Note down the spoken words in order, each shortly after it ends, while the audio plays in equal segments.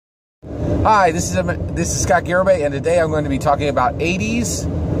Hi, this is Scott Garibay, and today I'm going to be talking about 80s,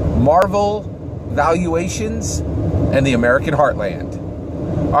 Marvel, Valuations, and the American Heartland.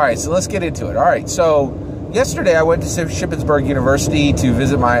 All right, so let's get into it. All right, so yesterday I went to Shippensburg University to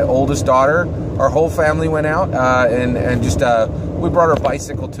visit my oldest daughter. Our whole family went out and just we brought her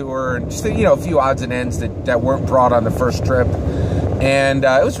bicycle tour and just a few odds and ends that weren't brought on the first trip, and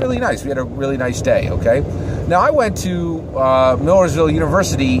it was really nice. We had a really nice day. Okay. Now, I went to Millersville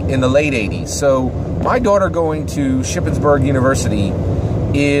University in the late 80s, so my daughter going to Shippensburg University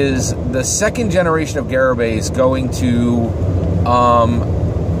is the second generation of Garibays going to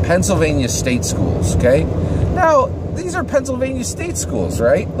Pennsylvania state schools, okay? Now, these are Pennsylvania state schools,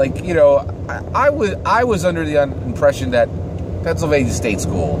 right? Like, I was under the impression that Pennsylvania state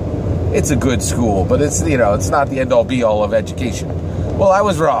school, it's a good school, but it's, it's not the end-all be-all of education. Well, I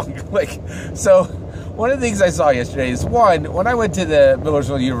was wrong. One of the things I saw yesterday is, when I went to the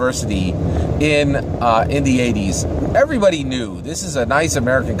Millersville University in the 80s, everybody knew this is a nice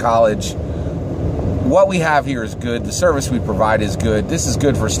American college. What we have here is good. The service we provide is good. This is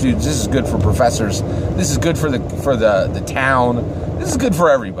good for students. This is good for professors. This is good for the town. This is good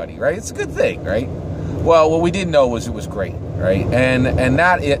for everybody, right? It's a good thing, right? Well, what we didn't know was it was great, right? And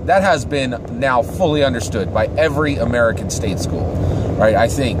that has been now fully understood by every American state school. Right, I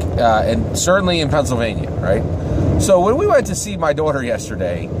think, and certainly in Pennsylvania, right? So when we went to see my daughter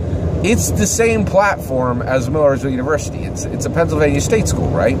yesterday, it's the same platform as Millersville University. It's a Pennsylvania state school,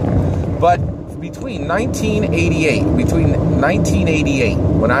 right? But between 1988,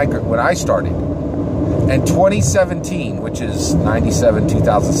 when I started, and 2017, which is 97,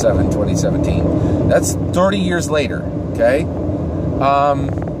 2007, 2017, that's 30 years later, okay?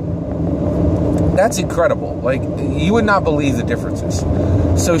 That's incredible. Like, you would not believe the differences.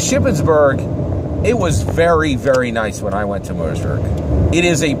 So Shippensburg, it was very, very nice when I went to Millersburg. It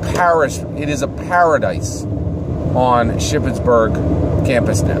is a paradise on Shippensburg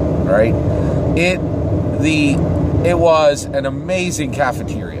campus now, right? It was an amazing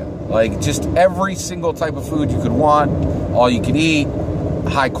cafeteria. Like, just every single type of food you could want, all you could eat,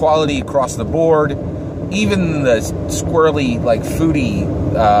 high quality across the board. Even the squirrely, like, foodie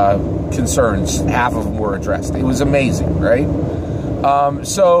concerns, half of them were addressed. It was amazing, right?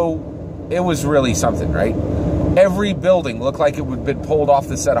 So it was really something, right? Every building looked like it would have been pulled off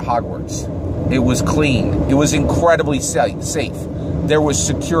the set of Hogwarts. It was clean. It was incredibly safe. There was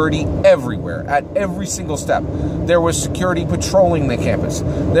security everywhere, at every single step. There was security patrolling the campus.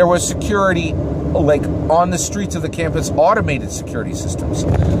 There was security, like, on the streets of the campus, automated security systems.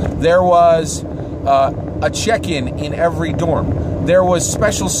 There was a check-in in every dorm. There was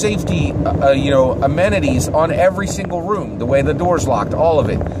special safety, amenities on every single room. The way the doors locked, all of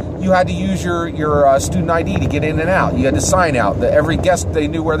it. You had to use your student ID to get in and out. You had to sign out. Every guest, they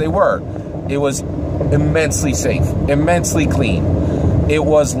knew where they were. It was immensely safe, immensely clean. It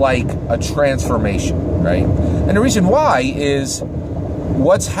was like a transformation, right? And the reason why is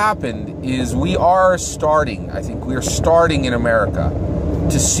what's happened is we are starting in America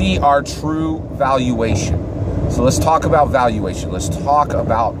to see our true valuation. So let's talk about valuation. Let's talk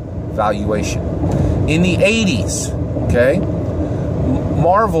about valuation. In the 80s, okay,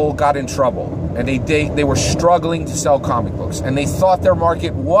 Marvel got in trouble, and they were struggling to sell comic books, and they thought their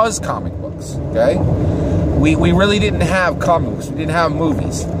market was comic books, okay? We really didn't have comic books. We didn't have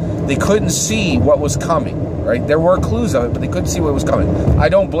movies. They couldn't see what was coming, right? There were clues of it, but they couldn't see what was coming. I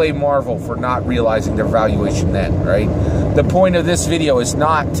don't blame Marvel for not realizing their valuation then, right? The point of this video is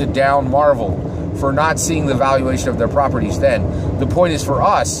not to down Marvel for not seeing the valuation of their properties then. The point is for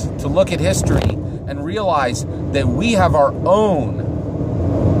us to look at history and realize that we have our own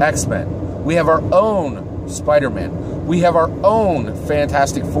X-Men. We have our own Spider-Man. We have our own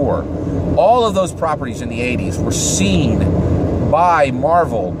Fantastic Four. All of those properties in the 80s were seen by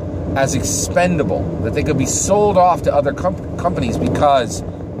Marvel as expendable, that they could be sold off to other companies because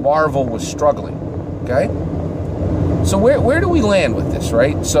Marvel was struggling, okay? So where do we land with this,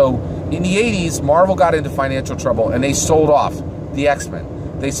 right? So in the 80s, Marvel got into financial trouble, and they sold off the X-Men.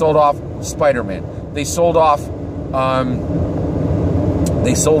 They sold off Spider-Man. They sold off, what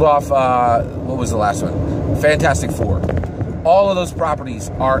was the last one? Fantastic Four. All of those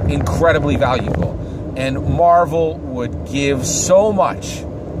properties are incredibly valuable, and Marvel would give so much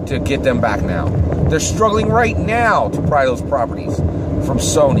to get them back now. They're struggling right now to pry those properties from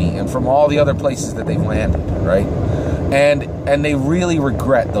Sony and from all the other places that they've landed, right? And they really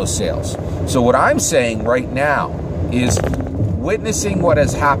regret those sales. So what I'm saying right now is witnessing what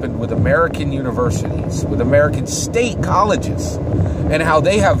has happened with American universities, with American state colleges, and how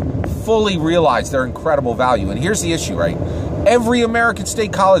they have fully realized their incredible value. And here's the issue, right? Every American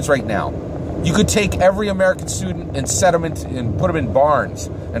state college right now You could take every American student and set them and put them in barns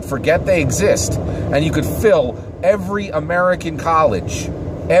and forget they exist. And you could fill every American college,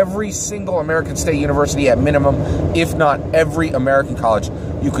 every single American state university at minimum, if not every American college,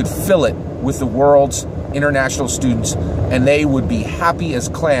 you could fill it with the world's international students, and they would be happy as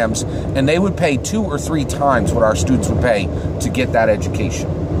clams, and they would pay 2 or 3 times what our students would pay to get that education.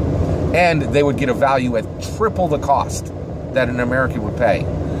 And they would get a value at triple the cost that an American would pay.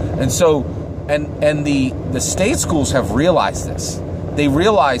 And so, and the state schools have realized this. They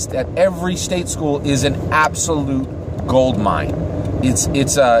realize that every state school is an absolute gold mine. It's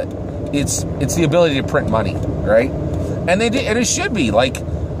the ability to print money, right? And it should be like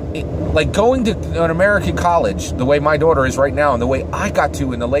going to an American college, the way my daughter is right now, and the way I got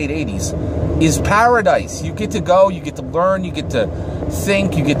to in the late 80s, is paradise. You get to go, you get to learn, you get to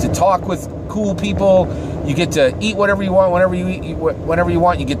think, you get to talk with cool people, you get to eat whatever you want, whenever you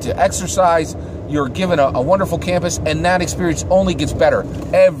want, you get to exercise, you're given a wonderful campus, and that experience only gets better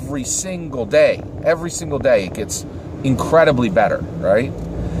every single day. Every single day it gets incredibly better, right?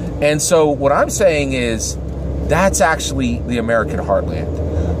 And so what I'm saying is that's actually the American heartland.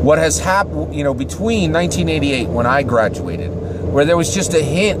 What has happened, you know, between 1988, when I graduated, where there was just a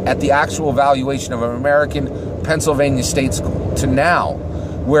hint at the actual valuation of an American Pennsylvania state school, to now,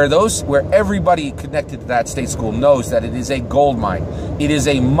 where everybody connected to that state school knows that it is a gold mine. It is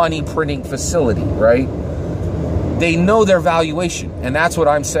a money printing facility, right? They know their valuation, and that's what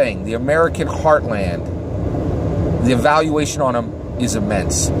I'm saying. The American heartland, the valuation on them is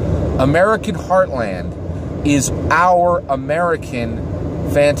immense. American heartland is our American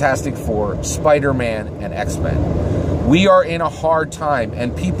Fantastic Four, Spider-Man, and X-Men. We are in a hard time,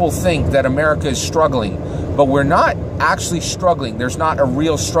 and people think that America is struggling, but we're not actually struggling. There's not a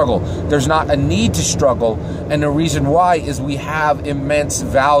real struggle. There's not a need to struggle, and the reason why is we have immense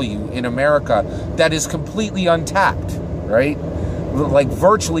value in America that is completely untapped, right? Like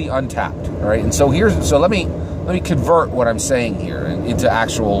virtually untapped, right? And so let me convert what I'm saying here into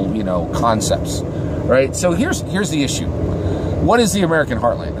actual, you know, concepts, right? So here's the issue. What is the American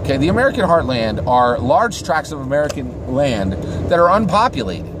heartland? Okay, the American heartland are large tracts of American land that are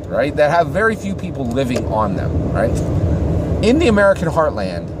unpopulated, right? That have very few people living on them, right? In the American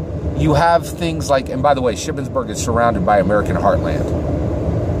heartland, you have things like, and by the way, Shippensburg is surrounded by American heartland.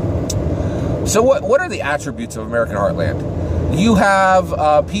 So what are the attributes of American heartland? You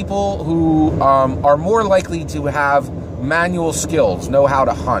have people who are more likely to have manual skills, know how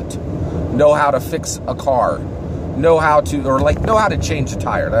to hunt, know how to fix a car, know how to change a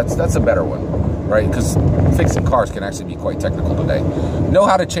tire. That's a better one, right? Because fixing cars can actually be quite technical today. Know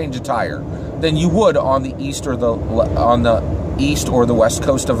how to change a tire than you would on the east or the west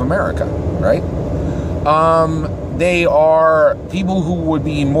coast of America, right? They are people who would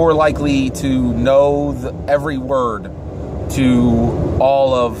be more likely to know every word to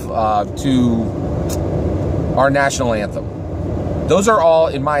all of to our national anthem. Those are all,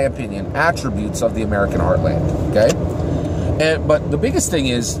 in my opinion, attributes of the American heartland, okay? But the biggest thing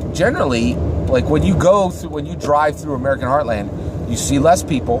is, generally, like when you drive through American heartland, you see less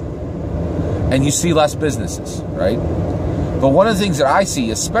people and you see less businesses, right? But one of the things that I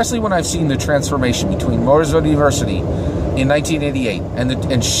see, especially when I've seen the transformation between Mooresville University in 1988 and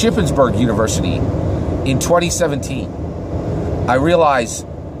Shippensburg University in 2017, I realize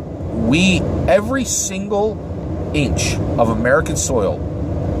every single inch of American soil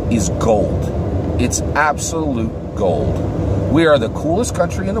is gold. It's absolute gold. We are the coolest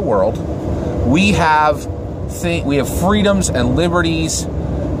country in the world. We have freedoms and liberties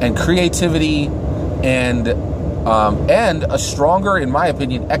and creativity and a stronger, in my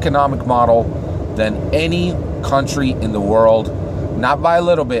opinion, economic model than any country in the world. Not by a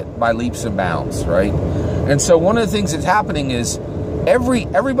little bit, by leaps and bounds, right? And so one of the things that's happening is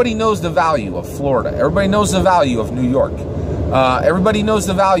everybody knows the value of Florida. Everybody knows the value of New York. Everybody knows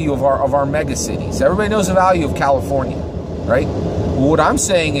the value of our mega cities. Everybody knows the value of California, right? Well, what I'm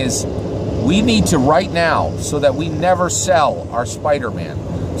saying is we need to right now, so that we never sell our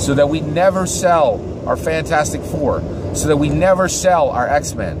Spider-Man, so that we never sell our Fantastic Four, so that we never sell our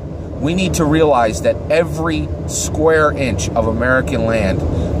X-Men, we need to realize that every square inch of American land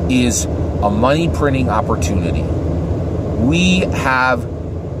is a money printing opportunity. We have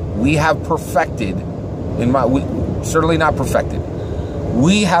perfected, certainly not perfected,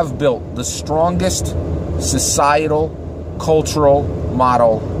 we have built the strongest societal, cultural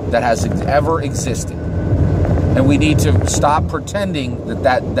model that has ever existed. And we need to stop pretending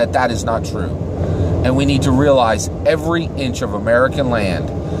that is not true. And we need to realize every inch of American land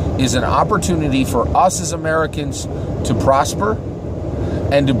is an opportunity for us as Americans to prosper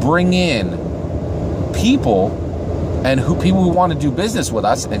and to bring in people and people who want to do business with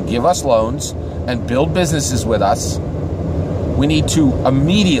us and give us loans and build businesses with us, we need to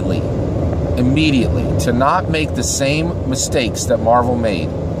immediately, to not make the same mistakes that Marvel made.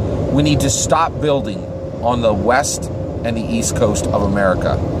 We need to stop building on the west and the east coast of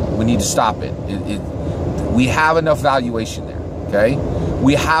America. We need to stop it. We have enough valuation there, okay?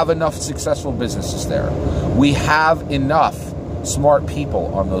 We have enough successful businesses there. We have enough smart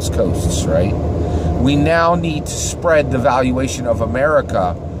people on those coasts, right? We now need to spread the valuation of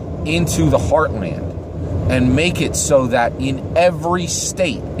America into the heartland and make it so that in every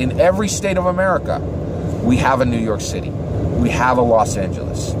state of America, we have a New York City, we have a Los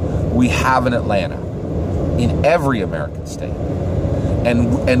Angeles, we have an Atlanta, in every American state.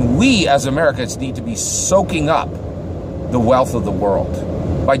 And we as Americans need to be soaking up the wealth of the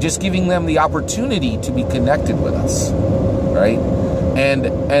world by just giving them the opportunity to be connected with us, right? And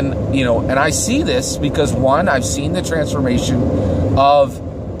you know, and I see this because, one, I've seen the transformation of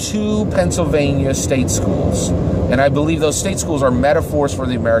 2 Pennsylvania state schools, and I believe those state schools are metaphors for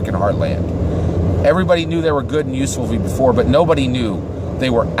the American heartland. Everybody knew they were good and useful before, but nobody knew they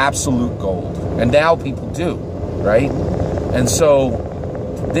were absolute gold, and now people do, right? And so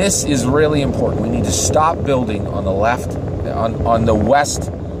this is really important. We need to stop building on the left, on the west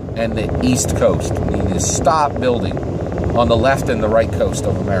and the east coast. We need to stop building on the left and the right coast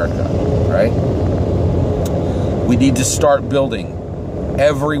of America, right? We need to start building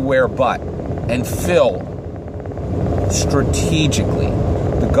everywhere but, and fill strategically.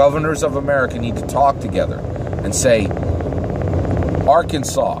 The governors of America need to talk together and say,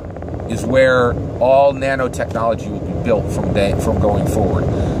 Arkansas is where all nanotechnology will be built from going forward.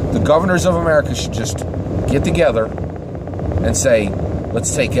 The governors of America should just get together and say,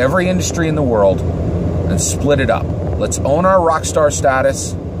 let's take every industry in the world and split it up. Let's own our rock star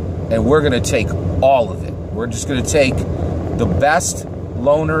status, and we're going to take all of it. We're just going to take the best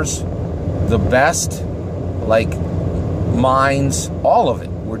loaners, the best minds, all of it.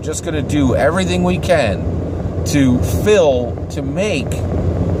 We're just going to do everything we can to make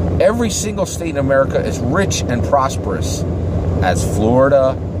every single state in America as rich and prosperous as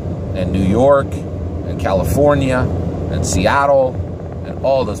Florida and New York and California and Seattle and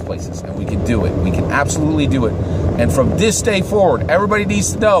all those places. And we can do it. We can absolutely do it. And from this day forward, everybody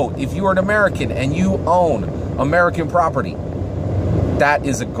needs to know, if you are an American and you own American property, that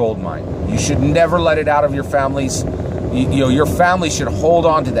is a gold mine. You should never let it out of your families. Your family should hold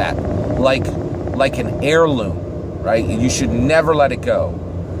on to that like an heirloom, right? You should never let it go.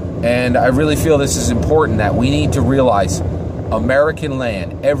 And I really feel this is important, that we need to realize American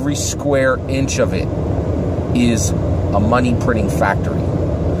land, every square inch of it is a money printing factory.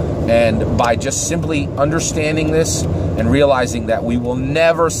 And by just simply understanding this and realizing that we will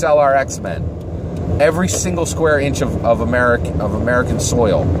never sell our X-Men, every single square inch of American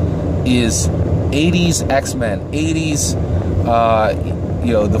soil is 80s X-Men, 80s,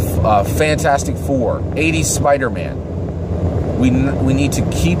 the Fantastic Four, 80s Spider-Man. We need to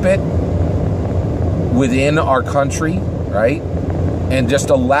keep it within our country, right? And just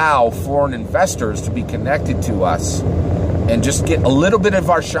allow foreign investors to be connected to us and just get a little bit of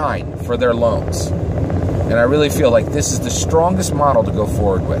our shine for their loans. And I really feel like this is the strongest model to go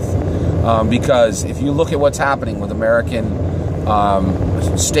forward with. Because if you look at what's happening with American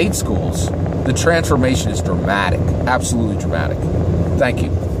state schools, the transformation is dramatic, absolutely dramatic. Thank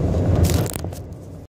you.